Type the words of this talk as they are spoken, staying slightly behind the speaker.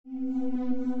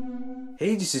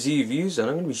Hey, this is eViews and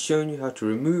I'm going to be showing you how to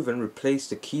remove and replace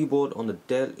the keyboard on the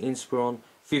Dell Inspiron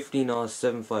 15R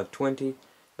 7520.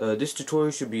 This tutorial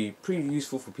should be pretty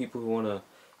useful for people who want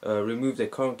to remove their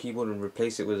current keyboard and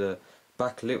replace it with a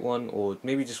backlit one, or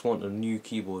maybe just want a new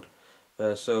keyboard.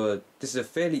 This is a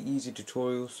fairly easy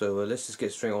tutorial, so let's just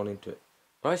get straight on into it.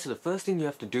 Alright, so the first thing you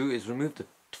have to do is remove the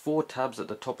 4 tabs at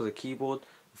the top of the keyboard.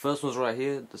 The first one's right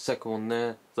here, the second one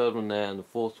there, third one there, and the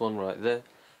fourth one right there.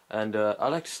 And I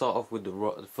like to start off with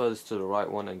the furthest to the right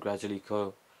one and gradually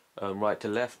go right to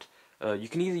left. You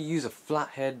can either use a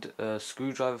flathead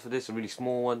screwdriver for this, a really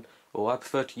small one, or I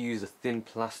prefer to use a thin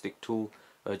plastic tool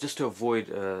just to avoid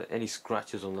any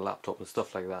scratches on the laptop and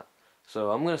stuff like that.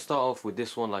 So I'm going to start off with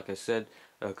this one, like I said,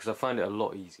 because I find it a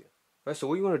lot easier. Right, so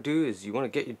what you want to do is you want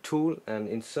to get your tool and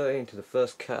insert it into the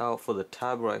first cutout for the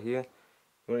tab right here.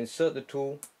 You want to insert the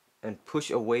tool and push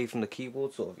away from the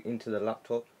keyboard, sort of into the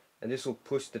laptop. And this will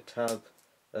push the tab,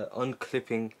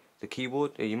 unclipping the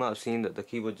keyboard. You might have seen that the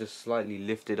keyboard just slightly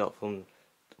lifted up from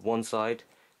one side,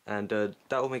 and that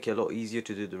will make it a lot easier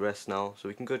to do the rest now. So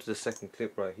we can go to the second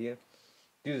clip right here,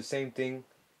 do the same thing,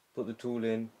 put the tool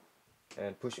in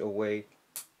and push away,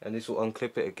 and this will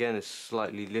unclip it again. It's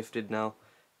slightly lifted now,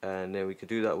 and then we could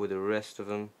do that with the rest of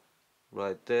them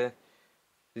right there.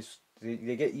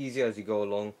 They get easier as you go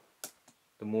along,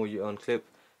 the more you unclip.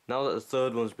 Now that the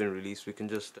third one's been released, we can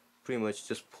just pretty much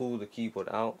just pull the keyboard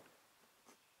out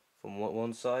from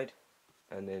one side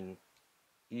and then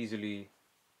easily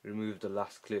remove the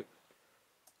last clip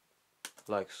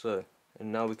like so.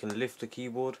 And now we can lift the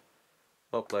keyboard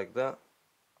up like that,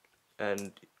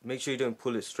 and make sure you don't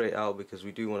pull it straight out because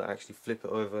we do want to actually flip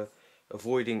it over,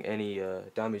 avoiding any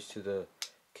damage to the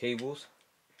cables.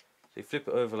 So you flip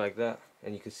it over like that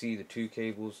and you can see the 2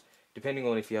 cables, depending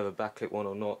on if you have a backlit one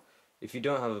or not. If you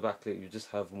don't have a backlit, you just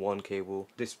have one cable,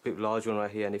 this bit large one right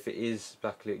here, and if it is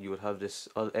backlit you would have this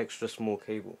extra small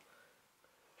cable.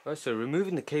 Right, so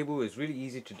removing the cable is really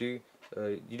easy to do.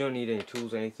 You don't need any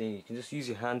tools or anything. You can just use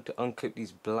your hand to unclip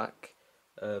these black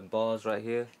bars right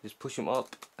here. Just push them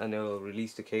up and they'll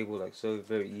release the cable like so,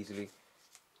 very easily.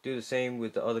 Do the same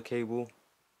with the other cable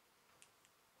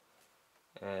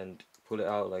and pull it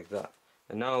out like that.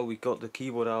 And now we got the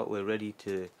keyboard out, we're ready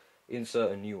to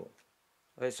insert a new one.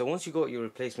 Alright, so once you got your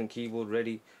replacement keyboard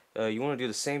ready, you want to do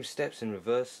the same steps in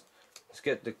reverse. Let's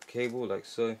get the cable like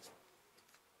so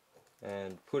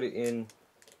and put it in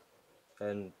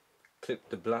and clip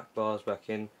the black bars back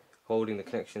in, holding the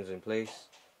connections in place.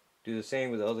 Do the same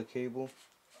with the other cable.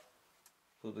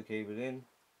 Put the cable in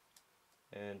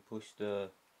and push the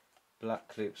black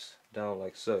clips down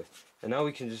like so. And now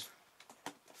we can just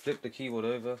flip the keyboard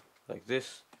over like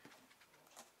this.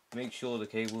 Make sure the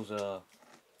cables are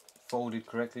folded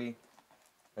correctly,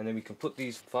 and then we can put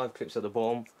these 5 clips at the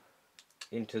bottom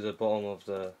into the bottom of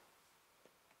the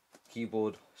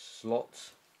keyboard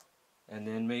slots, and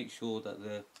then make sure that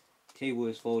the cable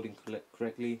is folding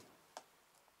correctly.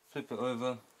 Flip it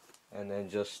over and then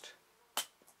just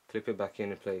clip it back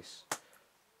in place.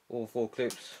 All 4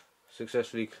 clips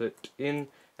successfully clipped in,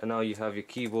 and now you have your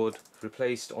keyboard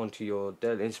replaced onto your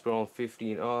Dell Inspiron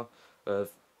 15R.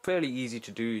 Fairly easy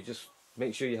to do. Just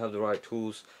make sure you have the right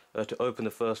tools to open the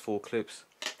first 4 clips,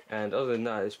 and other than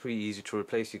that it's pretty easy to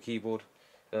replace your keyboard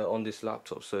on this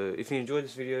laptop. So if you enjoyed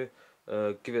this video,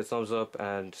 give it a thumbs up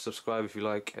and subscribe if you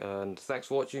like, and thanks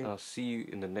for watching. I'll see you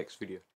in the next video.